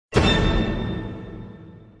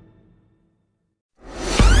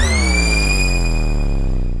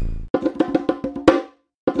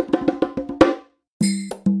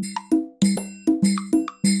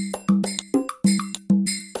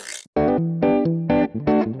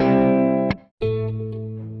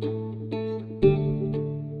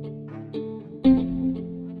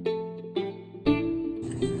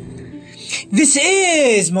This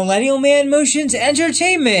is Millennial Man Motions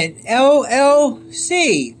Entertainment,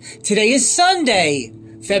 LLC. Today is Sunday,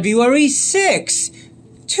 February 6,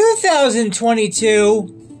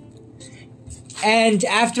 2022. And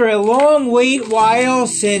after a long while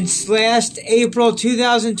since last April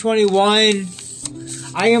 2021,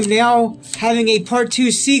 I am now having a part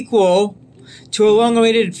 2 sequel to a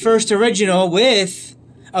long-awaited first original with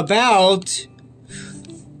about...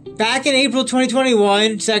 Back in April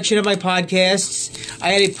 2021 section of my podcasts, I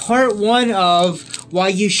had a part 1 of why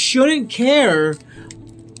you shouldn't care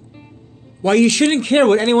what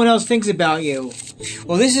anyone else thinks about you.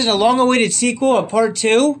 Well, this is a long-awaited sequel, a part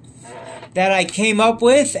 2, that I came up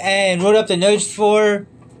with and wrote up the notes for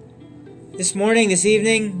this morning, this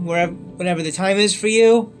evening, whenever the time is for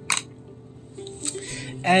you.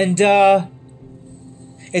 And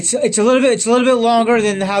It's a little bit longer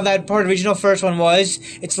than how that original first one was.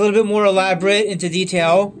 It's a little bit more elaborate into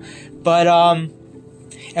detail, but and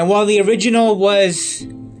while the original was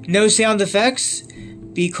no sound effects,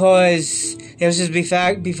 because this was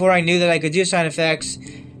before I knew that I could do sound effects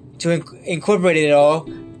to incorporate it all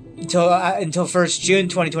until 1st June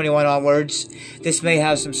 2021 onwards. This may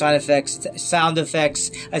have some sound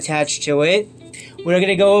effects attached to it. We're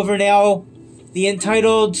gonna go over now the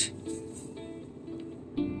entitled.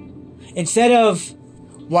 Instead of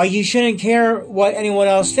why you shouldn't care what anyone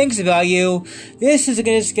else thinks about you, this is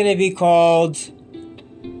going to be called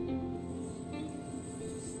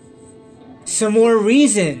Some More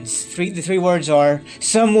Reasons. The three words are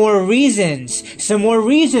Some More Reasons. Some more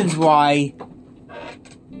reasons why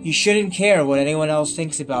you shouldn't care what anyone else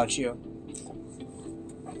thinks about you.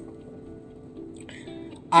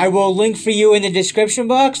 I will link for you in the description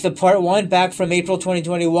box the part 1 back from April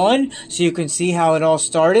 2021 so you can see how it all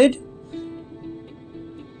started.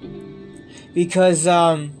 Because,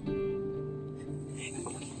 every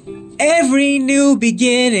new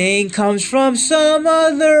beginning comes from some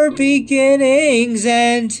other beginnings,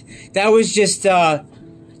 and that was just, that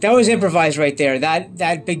was improvised right there.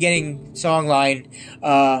 That beginning song line,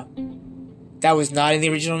 that was not in the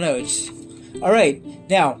original notes. Alright,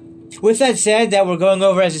 now, with that said, that we're going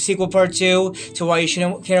over as a sequel part 2 to why you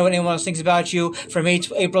shouldn't care what anyone else thinks about you from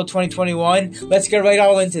April 2021, let's get right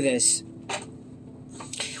all into this.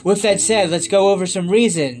 With that said, let's go over some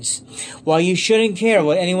reasons why you shouldn't care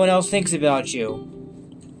what anyone else thinks about you.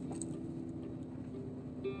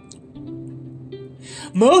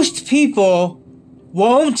 Most people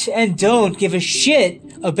won't and don't give a shit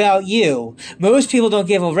about you. Most people don't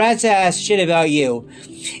give a rat's ass shit about you.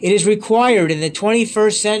 It is required in the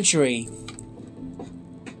 21st century,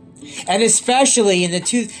 and especially in the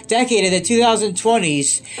decade of the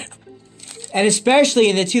 2020s, and especially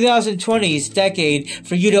in the 2020s decade,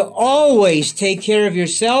 for you to always take care of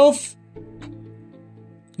yourself,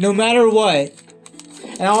 no matter what.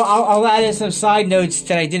 And I'll add in some side notes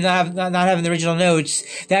that I did not have in the original notes.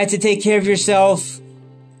 That to take care of yourself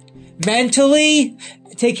mentally,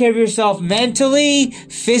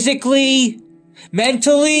 physically,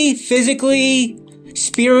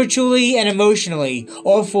 spiritually, and emotionally.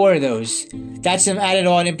 All 4 of those. That's some added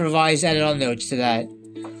on notes to that.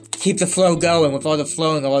 Keep the flow going with all the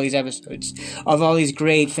flowing of all these episodes, of all these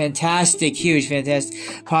great, fantastic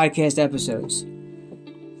podcast episodes.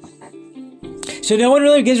 So no one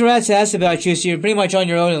really gives a rat's ass about you, so you're pretty much on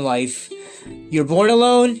your own in life. You're born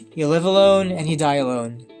alone, you live alone, and you die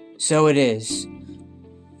alone. So it is.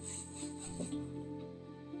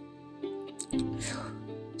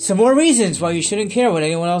 Some more reasons why you shouldn't care what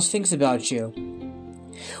anyone else thinks about you.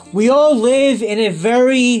 We all live in a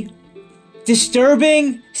very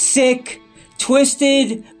disturbing, sick,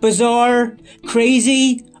 twisted, bizarre,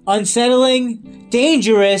 crazy, unsettling,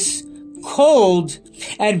 dangerous, cold,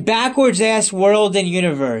 and backwards-ass world and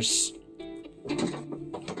universe.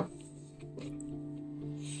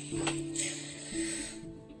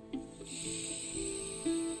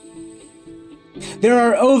 There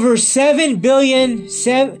are over 7 billion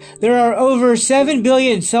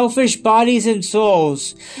selfish bodies and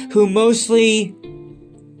souls who mostly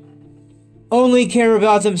only care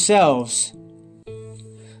about themselves.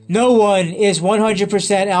 No one is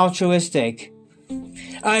 100% altruistic.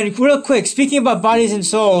 And real quick, speaking about bodies and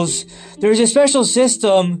souls, there's a special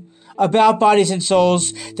system about bodies and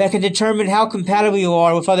souls that can determine how compatible you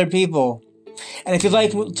are with other people. And if you'd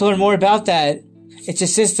like to learn more about that, it's a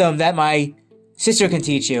system that my sister can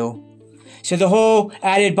teach you. So the whole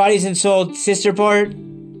added bodies and soul sister part,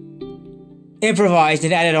 improvised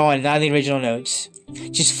and added on, not in the original notes.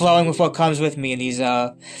 Just flowing with what comes with me in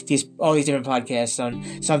all these different podcasts.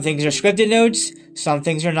 Some things are scripted notes, some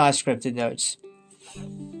things are not scripted notes.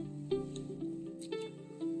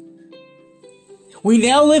 We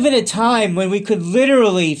now live in a time when we could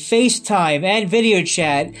literally FaceTime and video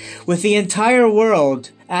chat with the entire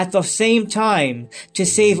world at the same time to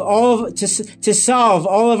solve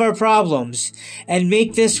all of our problems and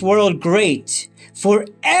make this world great for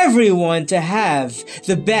everyone to have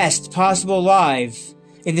the best possible life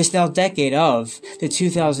in this now decade of the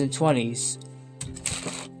 2020s.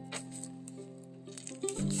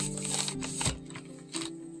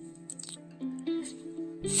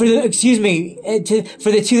 For the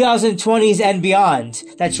 2020s and beyond.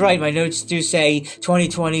 That's right, my notes do say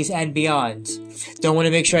 2020s and beyond. Don't want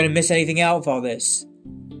to make sure I don't miss anything out with all this.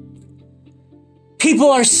 People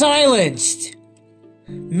are silenced.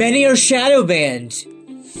 Many are shadow banned.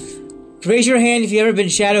 Raise your hand if you've ever been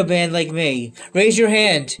shadow banned like me. Raise your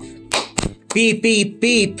hand. Beep, beep,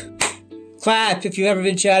 beep. Clap if you've ever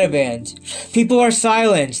been shadow banned. People are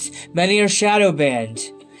silenced. Many are shadow banned.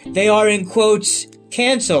 They are, in quotes,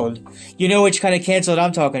 canceled. You know which kind of canceled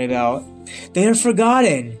I'm talking about. They are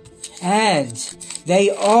forgotten. And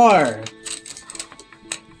they are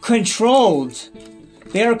controlled.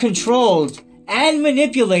 They are controlled and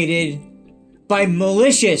manipulated by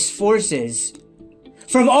malicious forces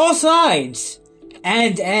from all sides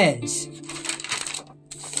and ends.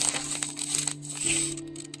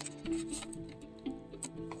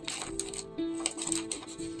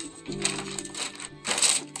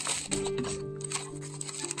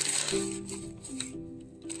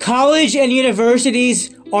 College and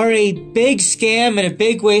universities are a big scam and a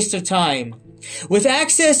big waste of time. With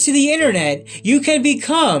access to the internet, you can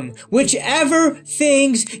become whichever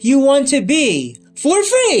things you want to be for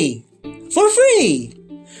free. For free.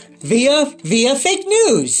 Via fake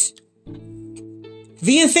news.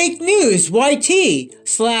 Via fake news, YT/fake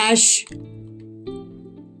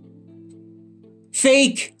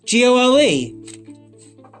GOLE.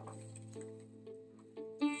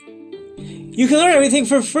 You can learn everything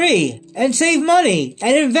for free and save money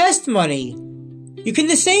and invest money. You can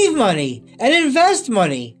save money and invest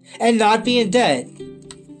money and not be in debt.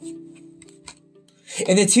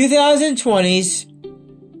 In the 2020s,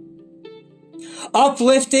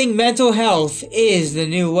 uplifting mental health is the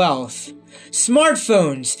new wealth.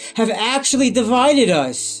 Smartphones have actually divided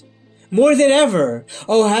us more than ever.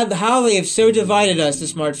 Oh, how they have so divided us, the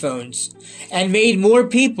smartphones, and made more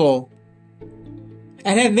people,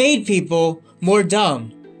 and have made people more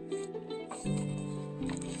dumb.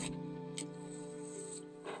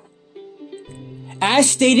 As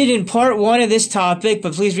stated in part 1 of this topic,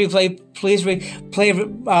 but please replay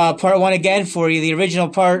part 1 again for you, the original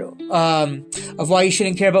part of why you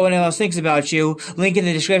shouldn't care about what anyone else thinks about you, link in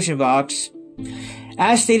the description box.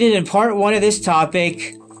 As stated in part 1 of this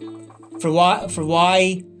topic, for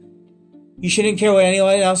why you shouldn't care what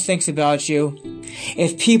anyone else thinks about you,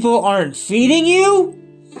 if people aren't feeding you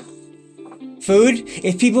food,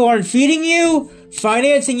 if people aren't feeding you,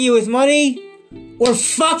 financing you with money, or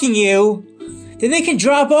fucking you, then they can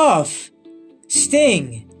drop off,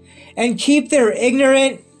 sting, and keep their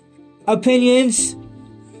ignorant opinions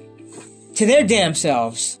to their damn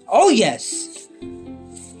selves. Oh yes,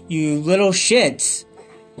 you little shits,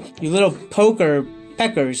 you little peckers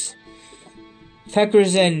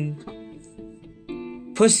and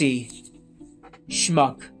pussy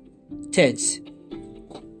schmuck tits.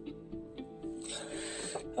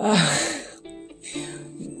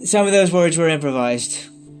 Some of those words were improvised.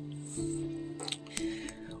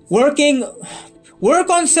 Work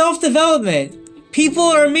on self-development. People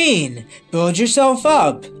are mean. Build yourself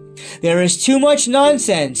up. There is too much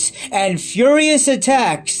nonsense and furious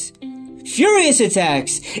attacks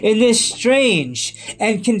in this strange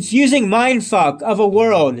and confusing mindfuck of a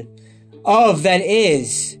world in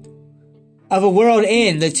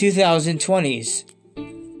the 2020s.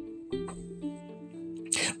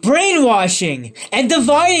 Brainwashing and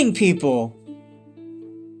dividing people.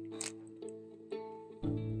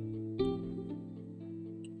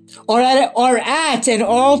 Are at an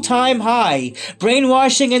all-time high.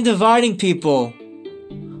 Brainwashing and dividing people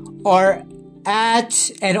are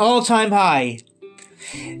at an all-time high.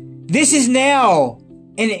 This is now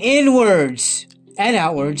an inwards and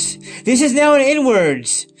outwards. This is now an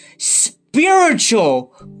inwards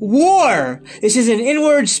spiritual war. This is an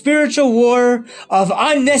inward spiritual war of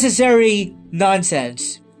unnecessary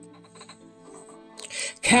nonsense.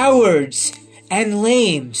 Cowards and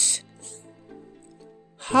lames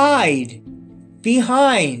hide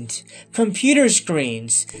behind computer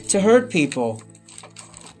screens to hurt people,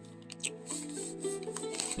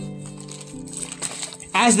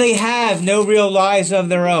 as they have no real lives of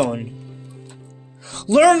their own.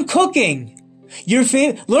 Learn cooking your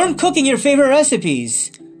favorite recipes.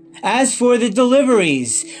 As for the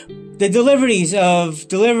deliveries, the deliveries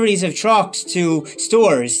of trucks to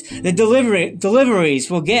stores, the deliveries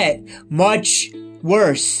will get much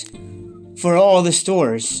worse for all the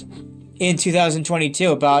stores in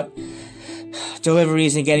 2022 about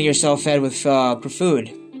deliveries and getting yourself fed with for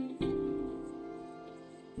food.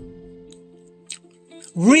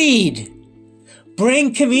 Read.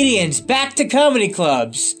 Bring comedians back to comedy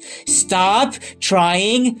clubs. Stop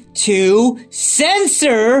trying to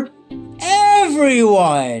censor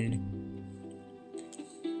everyone.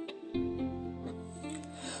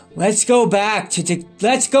 Let's go back to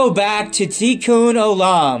Tikkun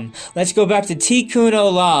Olam. Let's go back to Tikkun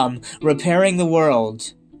Olam, repairing the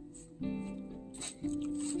world.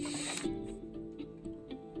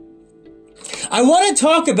 I want to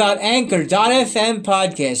talk about Anchor.fm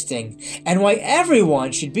podcasting and why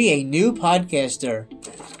everyone should be a new podcaster.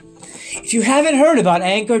 If you haven't heard about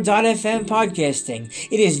Anchor.fm podcasting,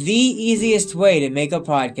 it is the easiest way to make a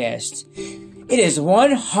podcast. It is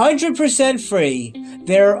 100% free.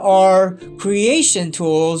 There are creation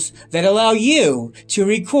tools that allow you to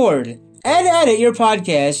record and edit your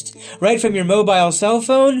podcast right from your mobile cell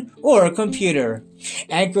phone or computer.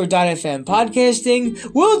 Anchor.fm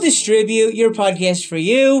podcasting will distribute your podcast for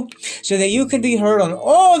you so that you can be heard on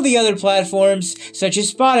all the other platforms such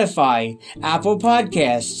as Spotify, Apple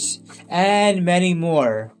Podcasts, and many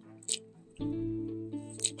more.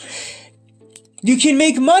 You can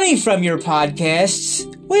make money from your podcasts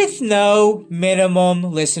with no minimum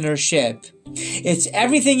listenership. It's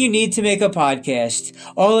everything you need to make a podcast,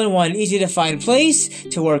 all in one easy-to-find place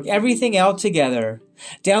to work everything out together.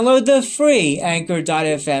 Download the free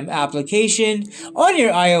Anchor.fm application on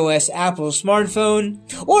your iOS Apple smartphone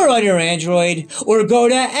or on your Android, or go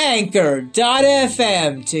to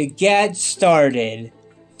Anchor.fm to get started.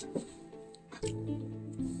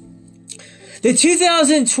 The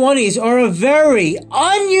 2020s are a very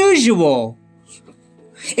unusual.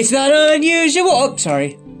 It's not unusual. Oh,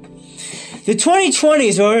 sorry. The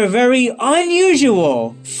 2020s are a very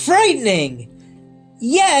unusual, frightening,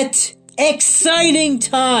 yet exciting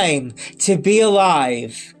time to be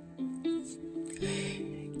alive.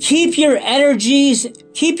 Keep your energies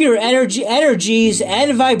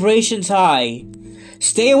and vibrations high.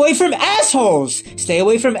 Stay away from assholes. Stay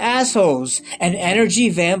away from assholes and energy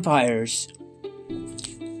vampires.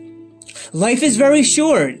 Life is very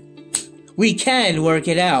short. We can work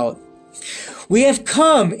it out. We have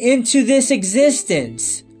come into this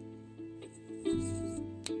existence.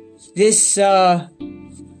 This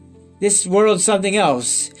world's something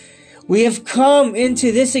else. We have come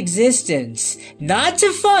into this existence not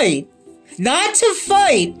to fight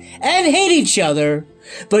and hate each other,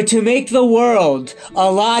 but to make the world a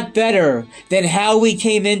lot better than how we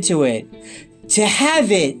came into it. To have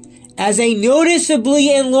it as a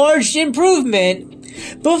noticeably enlarged improvement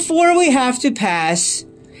before we have to pass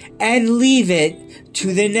and leave it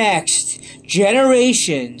to the next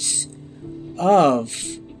generations of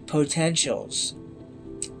potentials.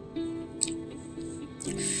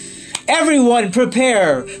 Everyone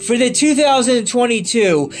prepare for the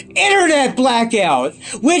 2022 Internet Blackout,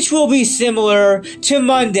 which will be similar to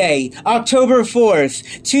Monday, October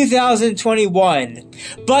 4th, 2021,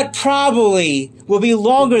 but probably will be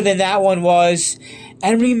longer than that one was.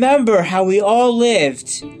 And remember how we all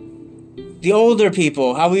lived, the older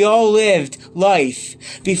people, how we all lived life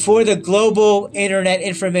before the global internet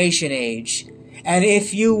information age. And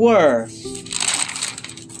if you were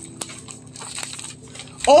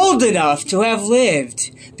old enough to have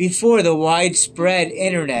lived before the widespread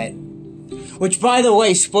internet, which, by the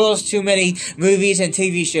way, spoils too many movies and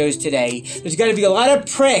TV shows today. There's got to be a lot of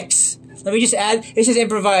pricks. Let me just add, this is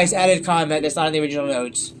improvised added comment that's not in the original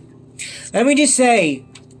notes. Let me just say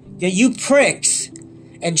that you pricks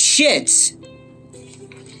and shits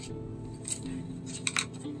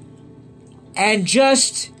and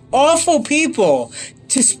just awful people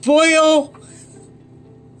to spoil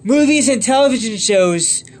movies and television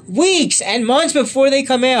shows weeks and months before they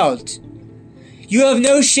come out. You have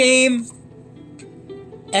no shame,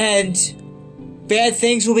 and bad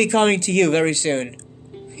things will be coming to you very soon,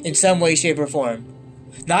 in some way, shape, or form.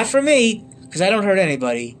 Not for me, because I don't hurt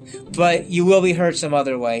anybody, but you will be hurt some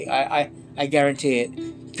other way. I guarantee it,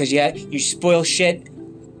 because you spoil shit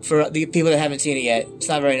for the people that haven't seen it yet. It's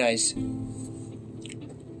not very nice.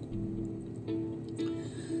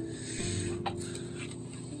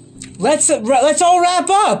 Let's all wrap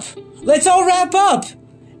up. Let's all wrap up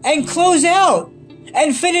and close out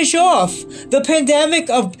and finish off the pandemic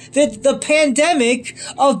of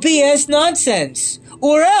BS nonsense.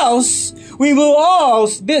 or else we will all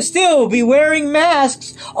still be wearing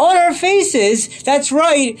masks on our faces. That's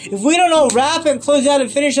right. If we don't all wrap and close out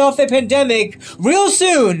and finish off the pandemic real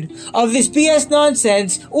soon of this BS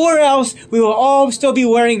nonsense, or else we will all still be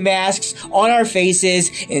wearing masks on our faces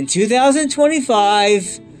in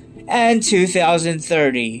 2025 and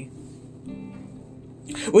 2030.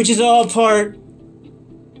 Which is all part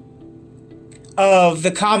of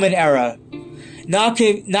the Common Era. Not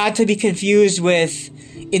to be confused with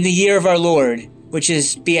in the year of our Lord, which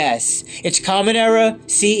is BS. It's Common Era,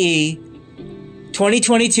 CE,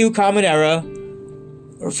 2022 Common Era,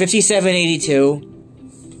 or 5782,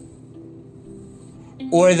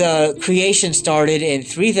 or the creation started in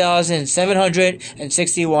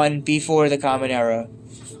 3761 before the Common Era.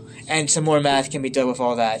 And some more math can be done with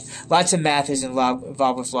all that. Lots of math is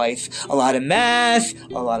involved with life. A lot of math,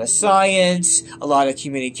 a lot of science, a lot of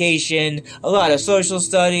communication, a lot of social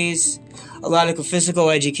studies, a lot of physical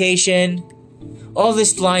education. All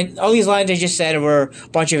these lines I just said were a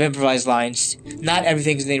bunch of improvised lines. Not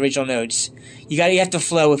everything's in the original notes. You have to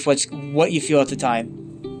flow with what you feel at the time.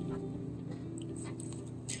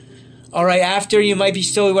 Alright, after you might be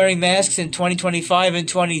still wearing masks in 2025 and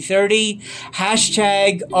 2030,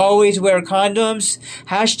 hashtag always wear condoms.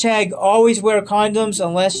 Hashtag always wear condoms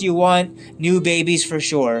unless you want new babies for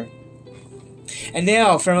sure. And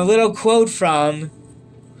now, from a little quote from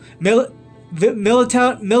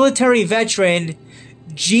military veteran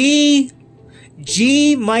G.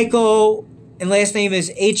 Michael, and last name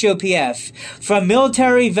is HOPF. From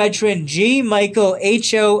military veteran G. Michael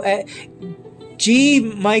HOPF,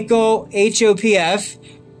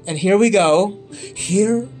 and here we go.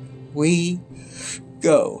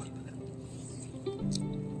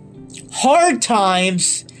 Hard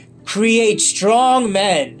times create strong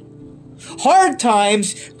men. Hard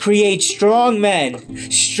times create strong men.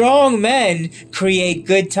 Strong men create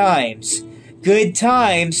good times. Good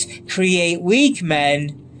times create weak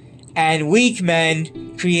men. And weak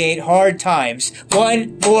men create hard times.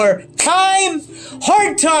 One more time!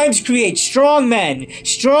 Hard times create strong men.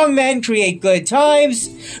 Strong men create good times.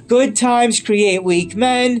 Good times create weak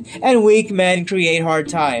men. And weak men create hard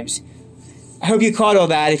times. I hope you caught all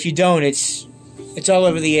that. If you don't, it's all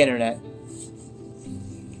over the internet.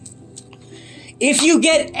 If you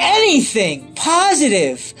get anything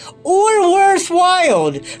positive or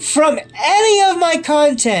worthwhile from any of my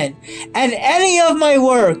content and any of my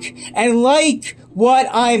work and like what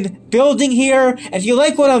I'm building here, and if you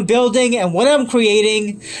like what I'm building and what I'm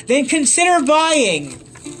creating, then consider buying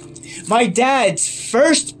my dad's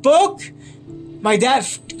first book.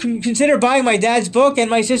 Consider buying my dad's book and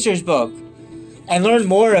my sister's book and learn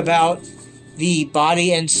more about the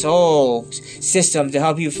body and soul system to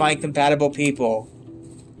help you find compatible people.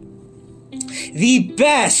 The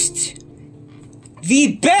best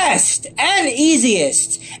and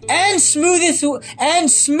easiest and smoothest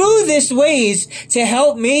ways to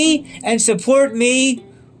help me and support me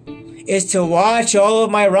is to watch all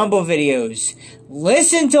of my Rumble videos,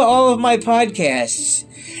 listen to all of my podcasts,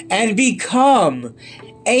 and become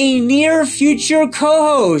a near future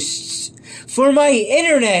co-host for my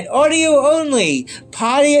internet, audio only,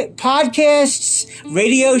 podcasts,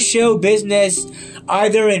 radio show business,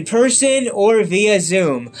 either in person or via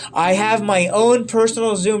Zoom. I have my own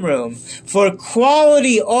personal Zoom room for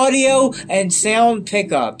quality audio and sound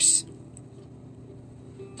pickups.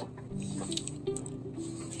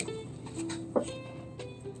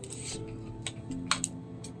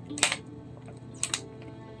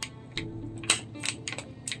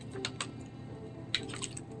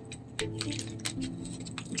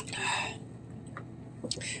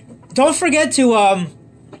 Don't forget to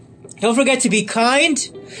be kind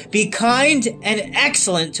and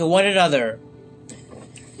excellent to one another.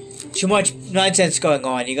 Too much nonsense going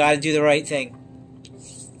on. You gotta do the right thing.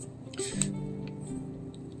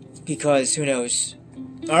 Because who knows?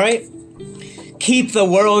 Alright? Keep the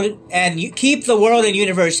world and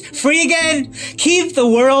universe free again. Keep the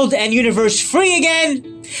world and universe free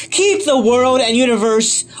again. Keep the world and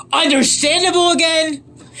universe understandable again.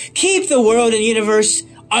 Keep the world and universe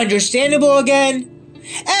understandable again.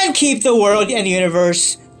 And keep the world and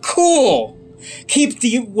universe cool. Keep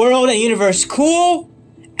the world and universe cool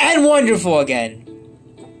and wonderful again.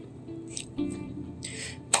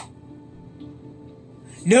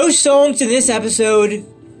 No songs in this episode,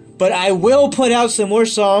 but I will put out some more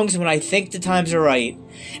songs when I think the times are right.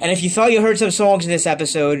 And if you thought you heard some songs in this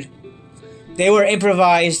episode, they were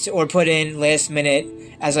improvised or put in last minute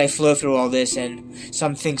as I flow through all this, and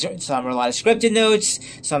some are a lot of scripted notes,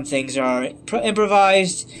 some things are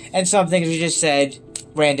improvised, and some things are just said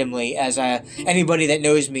randomly, as anybody that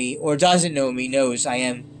knows me or doesn't know me knows I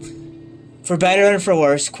am, for better and for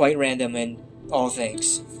worse, quite random in all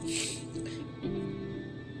things.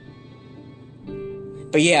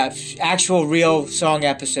 But yeah, actual real song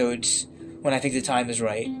episodes when I think the time is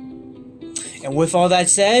right. And with all that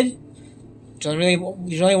said, there's only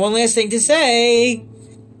one last thing to say.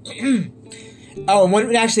 One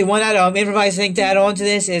improvised thing to add on to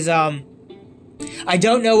this is, I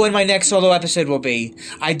don't know when my next solo episode will be.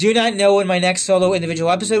 I do not know when my next solo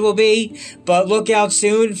individual episode will be, but look out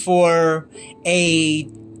soon for a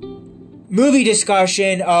movie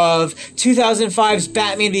discussion of 2005's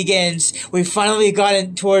Batman Begins. We finally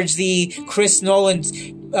gotten towards the Chris Nolan's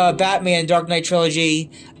Batman Dark Knight trilogy.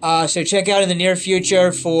 So check out in the near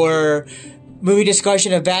future for movie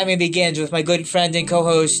discussion of Batman Begins with my good friend and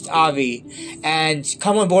co-host Avi. And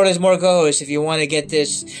come on board as more co-hosts if you want to get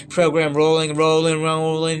this program rolling,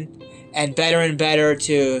 and better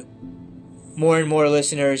to more and more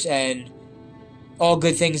listeners. And all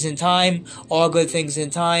good things in time, all good things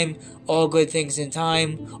in time, all good things in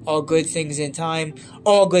time, all good things in time,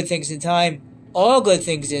 all good things in time, all good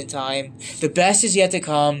things in time. The best is yet to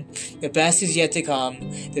come. The best is yet to come.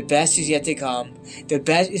 The best is yet to come. The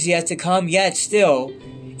best is yet to come, yet still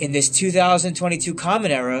in this 2022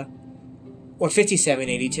 Common Era, or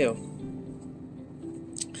 5782.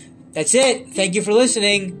 That's it. Thank you for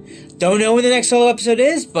listening. Don't know when the next solo episode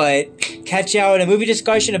is, but catch out a movie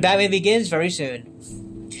discussion of Batman Begins very soon.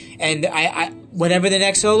 And I whenever the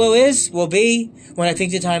next solo will be when I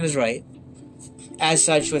think the time is right. As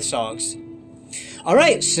such with songs.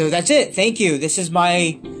 Alright, so that's it. Thank you. This has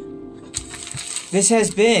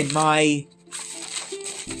been my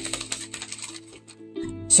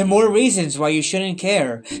some more reasons why you shouldn't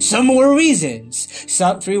care. Some more reasons.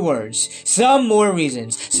 3 words. Some more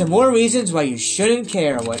reasons. Some more reasons why you shouldn't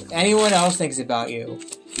care what anyone else thinks about you.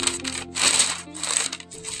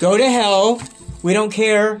 Go to hell. We don't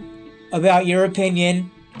care about your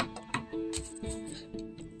opinion.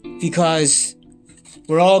 Because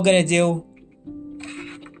we're all gonna do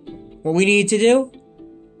what we need to do.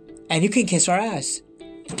 And you can kiss our ass.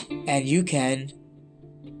 And you can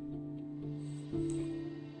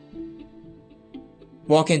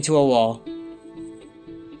walk into a wall.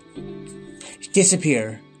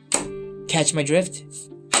 Disappear. Catch my drift?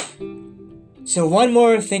 So one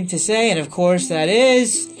more thing to say, and of course that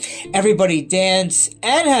is, everybody dance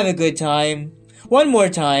and have a good time. One more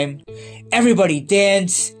time. Everybody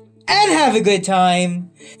dance and have a good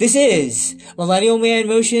time. This is Millennial Man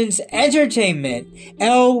Motions Entertainment,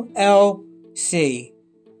 LLC.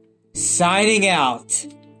 Signing out.